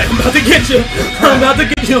running in place like, I'm about to get you. I'm about to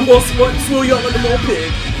get you, I'm going to swirl you up like a little pig.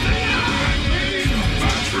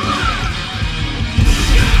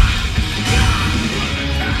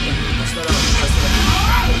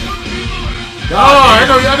 Oh, I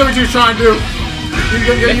know what you were trying to do.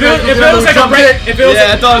 If it was like a break, if it was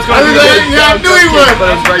I thought it was going to be yeah, I knew he would.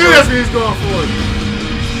 But I knew that's what he was going for.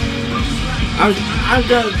 I'm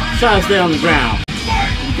just trying to stay on the ground.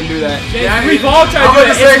 You can do that. Yeah, we've all tried to do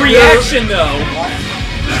it. It's reaction though.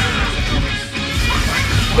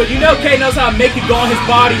 But you know Kay knows how to make it go on his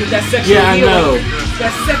body with that sexual healing. I know.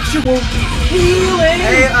 That sexual healing.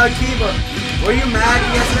 Hey, Kiba, were you mad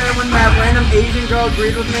yesterday when that random Asian girl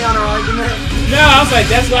agreed with me on our argument? No, I was like,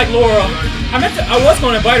 that's like Laura. I was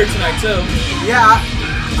going to invite her tonight too. Yeah,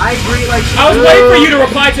 I agree. Like, I was waiting for you to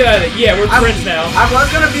reply to that. Yeah, we're friends now. I was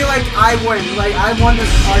gonna be like, I win. Like, I won this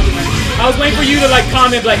argument. I was waiting for you to like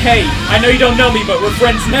comment like, hey, I know you don't know me, but we're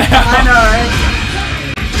friends now. I know, right?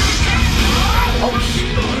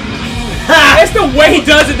 It's the way he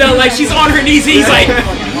does it though. Like she's on her knees, he's like,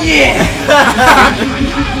 yeah.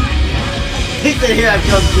 He said, here I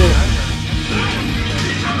come too.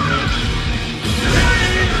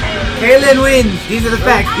 Kaylin wins. These are the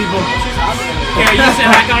facts, people. Yeah, you said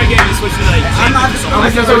Hakan again, you switch to like. I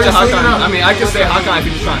can switch to Hakan. I mean, I can say Hakan if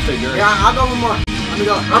you're just trying to say Juri. Yeah, I'll go one more. Let me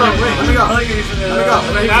go. Hold on, wait. Let me go. Let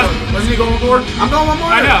me go. Wasn't he going for? I'm going one more.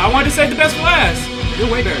 I know. I wanted to save the best for last. You're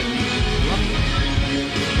way better.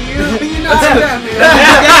 You know that, man.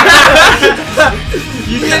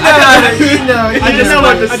 I just know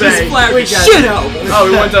what to say. I just flat We got shit it. out. Oh,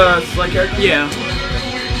 we went to select character? Yeah.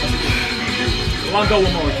 Well, I'll go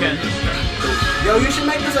one more, Ken. Yo, you should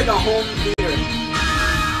make this like a home theater.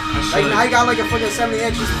 Like now you got like a fucking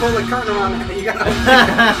 70-inch, just pull the curtain around it. You got.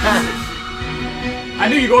 I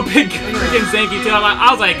knew you were gonna pick freaking Zangief too.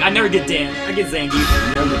 I was like, I never get Dan. I get Zangief.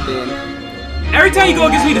 Every time you go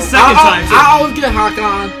against me the second time. I always get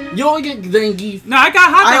Hakan. You always get Zangief. No, I got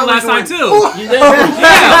Hakan last time too. You did?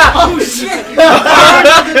 Yeah. Oh shit!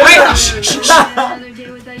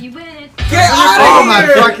 Get out of Oh here! my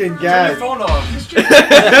fucking god. Phone off.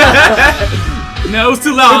 No, it was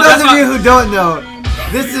too For loud. those of you who don't know,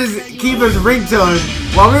 this is Kiba's ringtone.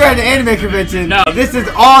 While we were at an anime convention, No. this is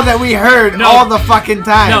all that we heard all the fucking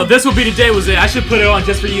time. No, this will be the day was it. I should put it on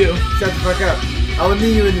just for you. Shut the fuck up. I will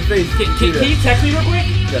knee you in the face. Can you text me real quick?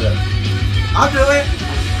 Shut up. I'll do it.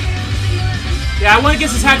 Yeah, I went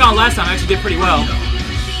against this Hakan last time. I actually did pretty well.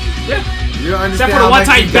 Yeah. You don't understand. Except for the one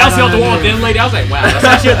time you bounced off the wall and then laid out. I was like, wow, that's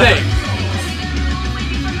actually a thing.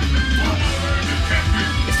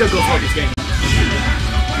 It still goes well this game.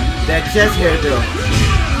 That chest hair though.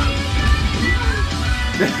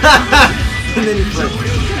 And then he flipped.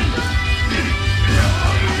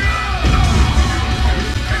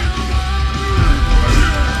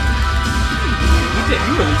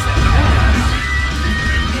 You released that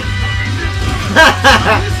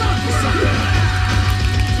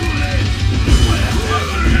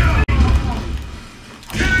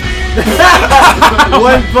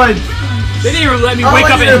One punch. They didn't even let me wake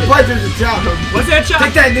up and punch is a chop. what's that chop?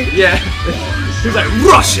 Take that, nigga. Yeah. He was like,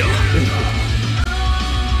 Russia!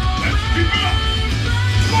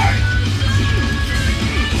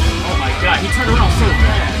 Oh my god, he turned around so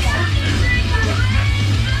fast.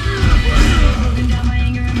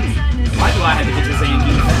 Why do I have to get this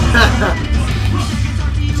Zangief?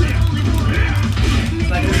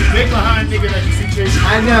 Like there's a big behind nigga that you see chasing.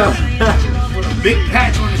 I know. With a big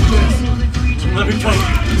patch on his chest. Let me tell you.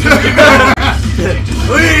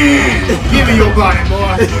 Give me your body,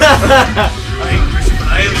 boy. I ain't Christian, but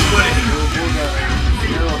I am sweaty.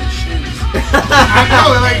 I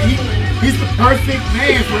know, like he's the perfect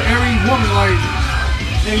man for every woman. Like,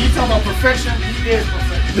 and you talking about perfection? He is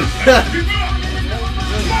perfection.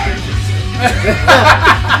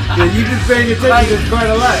 Yeah, you've been paying attention to quite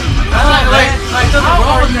a lot. Like nothing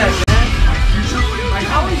wrong with that, man. Like,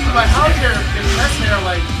 how is your chest hair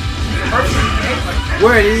like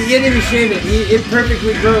Word, he didn't even shave it. It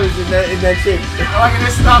perfectly grows in that shape. Like it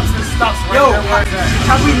stops right Yo, there where it's at.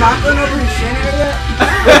 have we not gone over his shin area?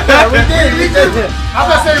 Yeah, we did. I'm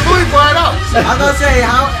gonna say Louis brought it up. I was gonna say,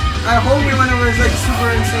 I hope we went over his like super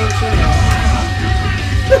insane shin area.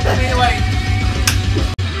 I mean, like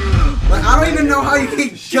I don't even know how you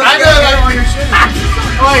can just I know, like, on your shin.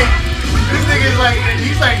 Like, this nigga's like,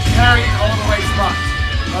 he's like carrying all the right spots.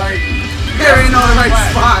 Like, carrying all the right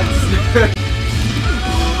spots.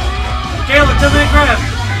 Caleb, 10-minute grab.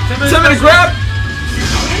 10-minute grab?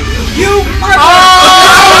 You mother!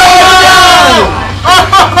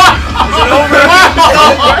 Is it over?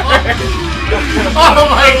 Oh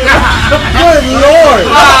my god! Good lord!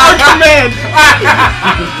 Command!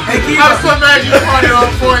 I'm so mad you caught it on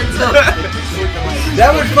point too.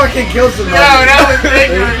 That would fucking kill somebody. Yo, that was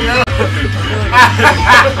ignorant, yo.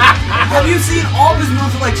 Have you seen all of his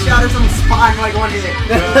moves like shatter some spine like one hit?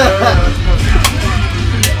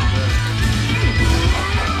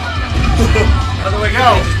 By the way,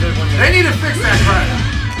 yo, they need to fix that crap.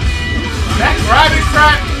 That grabbing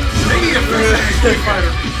crap, they need to fix that in Street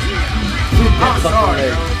Fighter. I'm sorry,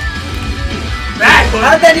 yo.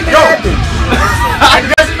 How did that even happen? It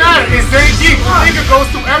doesn't matter. It's zangief. The nigga goes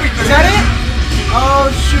through everything. Is that it? Oh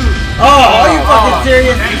shoot. Oh, are you fucking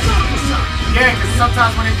serious? Yeah, because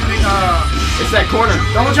sometimes when they do the, it's that corner.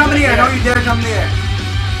 Don't jump in the air. Don't you dare jump in the air.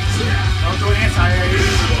 Don't do an anti-air either.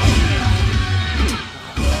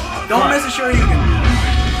 Don't miss a shuriken.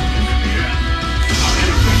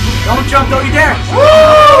 Don't jump, don't you dare. Woo!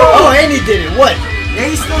 Oh, and he did it. What? Yeah,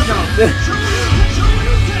 he still jumped. Give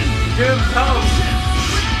him help.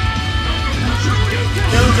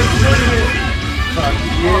 Fuck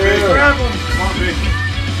you. Grab him. Come on, big.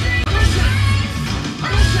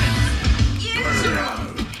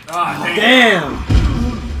 Ah, damn.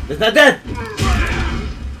 It's not dead.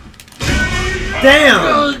 Damn.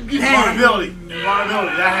 Invulnerability.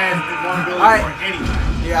 Invulnerability. That has invulnerability Alright. for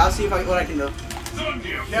anything. Yeah, I'll see if what I can do.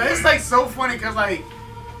 Yeah, it's like so funny because like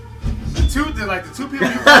the two people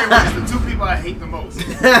you play with is the two people I hate the most.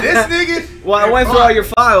 This nigga. Well, I went through all your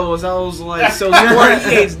files. I was like, so he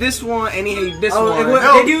hates this one and he hates this one.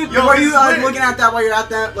 Were you looking at that while you're at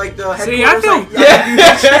that, like the headquarters? See, I feel.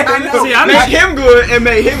 See, I make him good and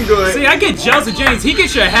made him good. See, I get jealous of James. He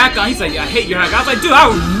gets your hack on. He's like, I hate your hack on. I was like, dude, I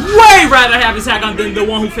would way rather have his hack on than the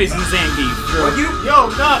one who faces Zangief. Would you? Yo,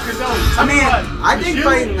 nah, cause I mean, I think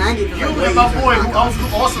fighting Zangief is you like and my boy who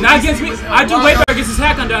also. Not against me. I do way better against his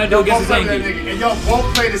hack on than I do against his Zangief. And y'all both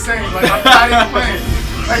play the same. Like I'm not even playing.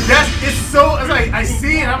 Like it's like I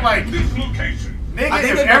see it. I'm like, nigga.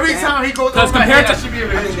 If every time he goes over my head, I should be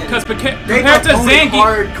able to hit you. Because compared to Zangief,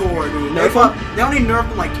 hardcore, dude. They only nerf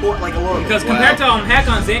him like a little. Because compared to hack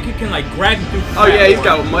on, Zangief can like grab you through. Oh yeah, he's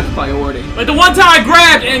got much priority. Like the one time I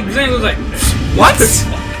grabbed and Zangief was like, what?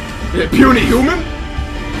 Puny human?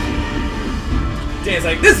 Dan's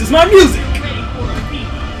like, this is my music.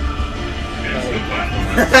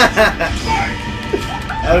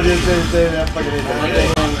 I was just saying that fucking thing. I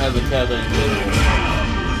don't have a tether.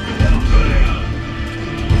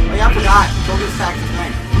 Oh yeah, I forgot. Focus attack is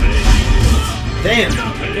nice. Damn.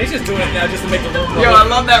 He's just doing it now just to make the little. Yo, I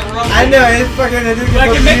love that rumble. I know, it's fucking.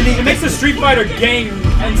 Like it makes the Street Fighter game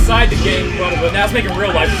inside the game rumble, but now it's making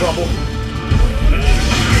real life rumble.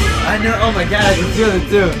 I know. Oh my god, I can feel it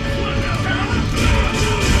too.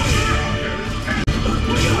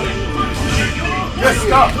 Good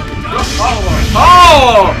stuff. Good follow-up.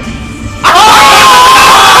 Oh!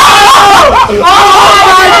 Oh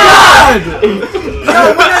my god! Yo,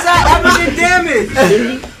 when does that ever get damaged?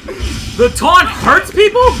 The taunt hurts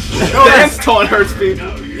people? No, his taunt hurts people.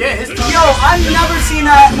 Yeah, his taunt. Yo, I've never seen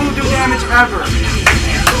that move do damage ever.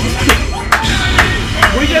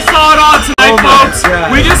 We just saw it all tonight, folks.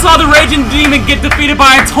 God. We just saw the Raging Demon get defeated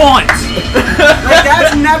by a taunt. Like,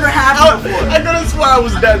 that's never happened before. I could have swore I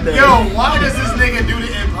was dead there. Yo, why does this nigga do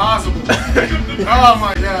the impossible? Oh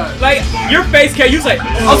my god. Like, your face, K, you was like,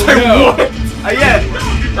 I was like, no. what? Yeah.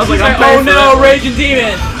 I was like, I'm oh paying for no, that. Raging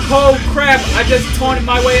Demon. Oh crap, I just taunted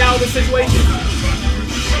my way out of the situation.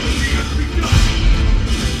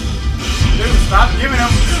 Dude, stop giving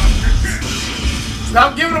him.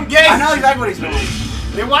 Stop giving him games. I know exactly what he's doing.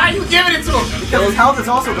 Then why are you giving it to him? Because his health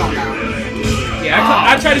is also going down. Yeah,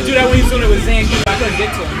 I tried to do that when he was doing it with Zangief. I couldn't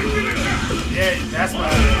get to him. Yeah, that's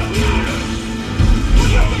what I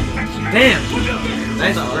Damn.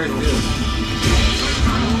 Nice first dude.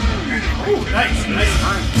 Ooh, nice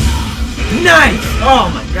time. Nice!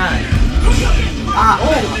 Oh my god.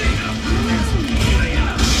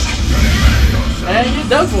 And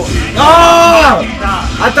you're done for. Oh!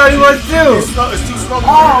 I thought he was too. It's too slow.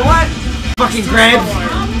 Oh, what? Fucking grab.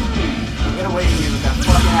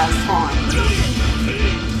 fucking ass taunt.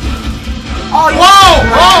 Oh,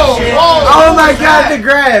 Oh my god, the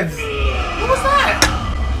grabs! What was that?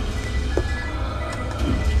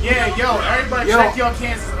 Yeah, yo, everybody check your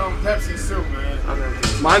cans on Pepsi soup, man.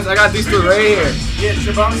 I got these two right here. Yeah,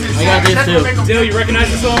 Shabam says I got this too. Dill, you recognize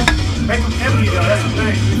the song? Make them empty though, that's the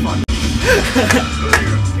thing.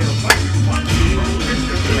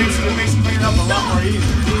 It makes cleaning up a lot more easy.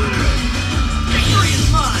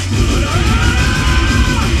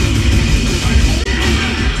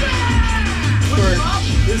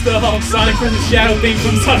 This is the Sonic vs. Shadow theme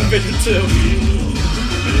from Sonic Adventure 2.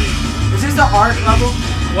 Is this the arc level?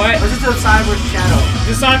 What? Or is this the Sonic vs. Shadow?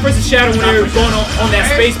 The Sonic vs. Shadow when they were going on that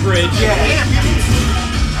space bridge. Yeah.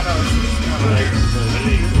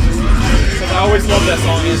 I always loved that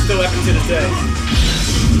song and it's still epic to this day.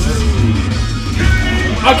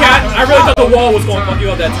 Okay, I really thought the wall was going to fuck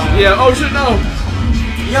you up that time. Yeah, oh shit, no.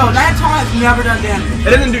 Yo, that taunt's never done damage.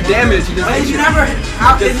 It doesn't do damage, it just It's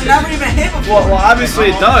never even hit before. Well,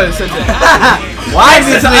 obviously it does. Since it Why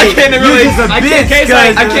I can't really, I can't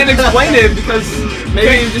Because explain it because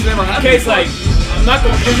maybe it just never happened. Okay, it's like, you're not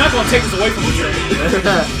going to take this away from me.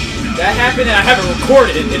 That happened and I haven't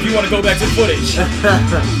recorded it if you want to go back to the footage.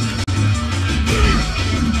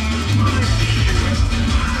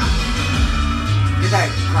 Get that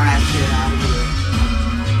crap shit out of here.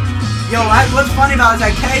 Yo, what's funny about it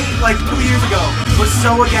is that K, like 2 years ago, was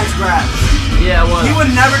so against grabs. Yeah, well. He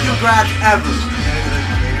would never do grabs ever.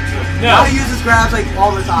 No. Now he uses grabs like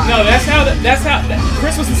all the time. No, that's how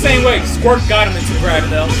Chris was the same way. Squirt got him into grab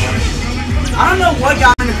though. I don't know what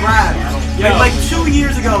got into grab. Like 2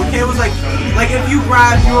 years ago, K was like if you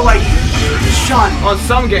grabbed, you were like shunned. On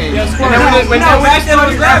some games. Yeah, and then when back then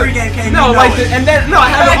it was every game K. No, like I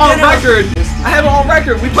have it on record. I have it on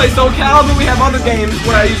record. We play Soul Calibur. We have other games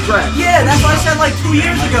where I use grab. Yeah, that's what I said like 2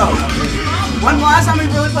 years ago. When the last time we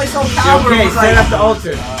really played Soul Calibur was like... set up the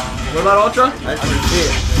ultra. What about Ultra? That's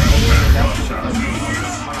it.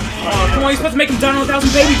 Oh, come on, you're supposed to make him done on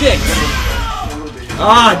 1,000 baby dicks.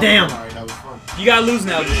 Ah, damn. You gotta lose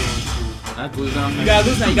now. I have to lose now. You gotta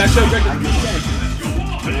lose now. You gotta show Greg the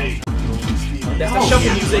That's the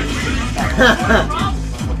shuffle music.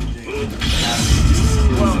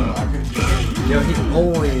 Yo, he's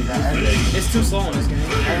always. It's too slow in this game.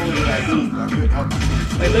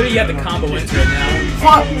 Like, literally, you have to combo into it now.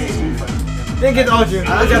 Fuck! Think it's ultra. I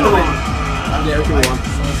got the win. Yeah, okay, we won.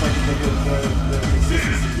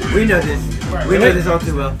 We know this. We know this all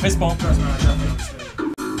too well. Fist bump.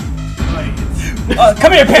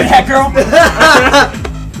 Come here, pin hat girl!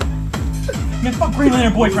 Man, fuck Green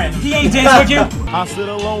Lantern boyfriend. He ain't dancing with you. I sit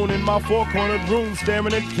alone in my four-cornered room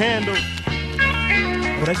staring at candles.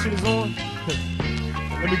 Oh, that shit is on?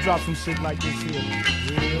 Let me drop some shit like this here.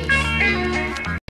 Real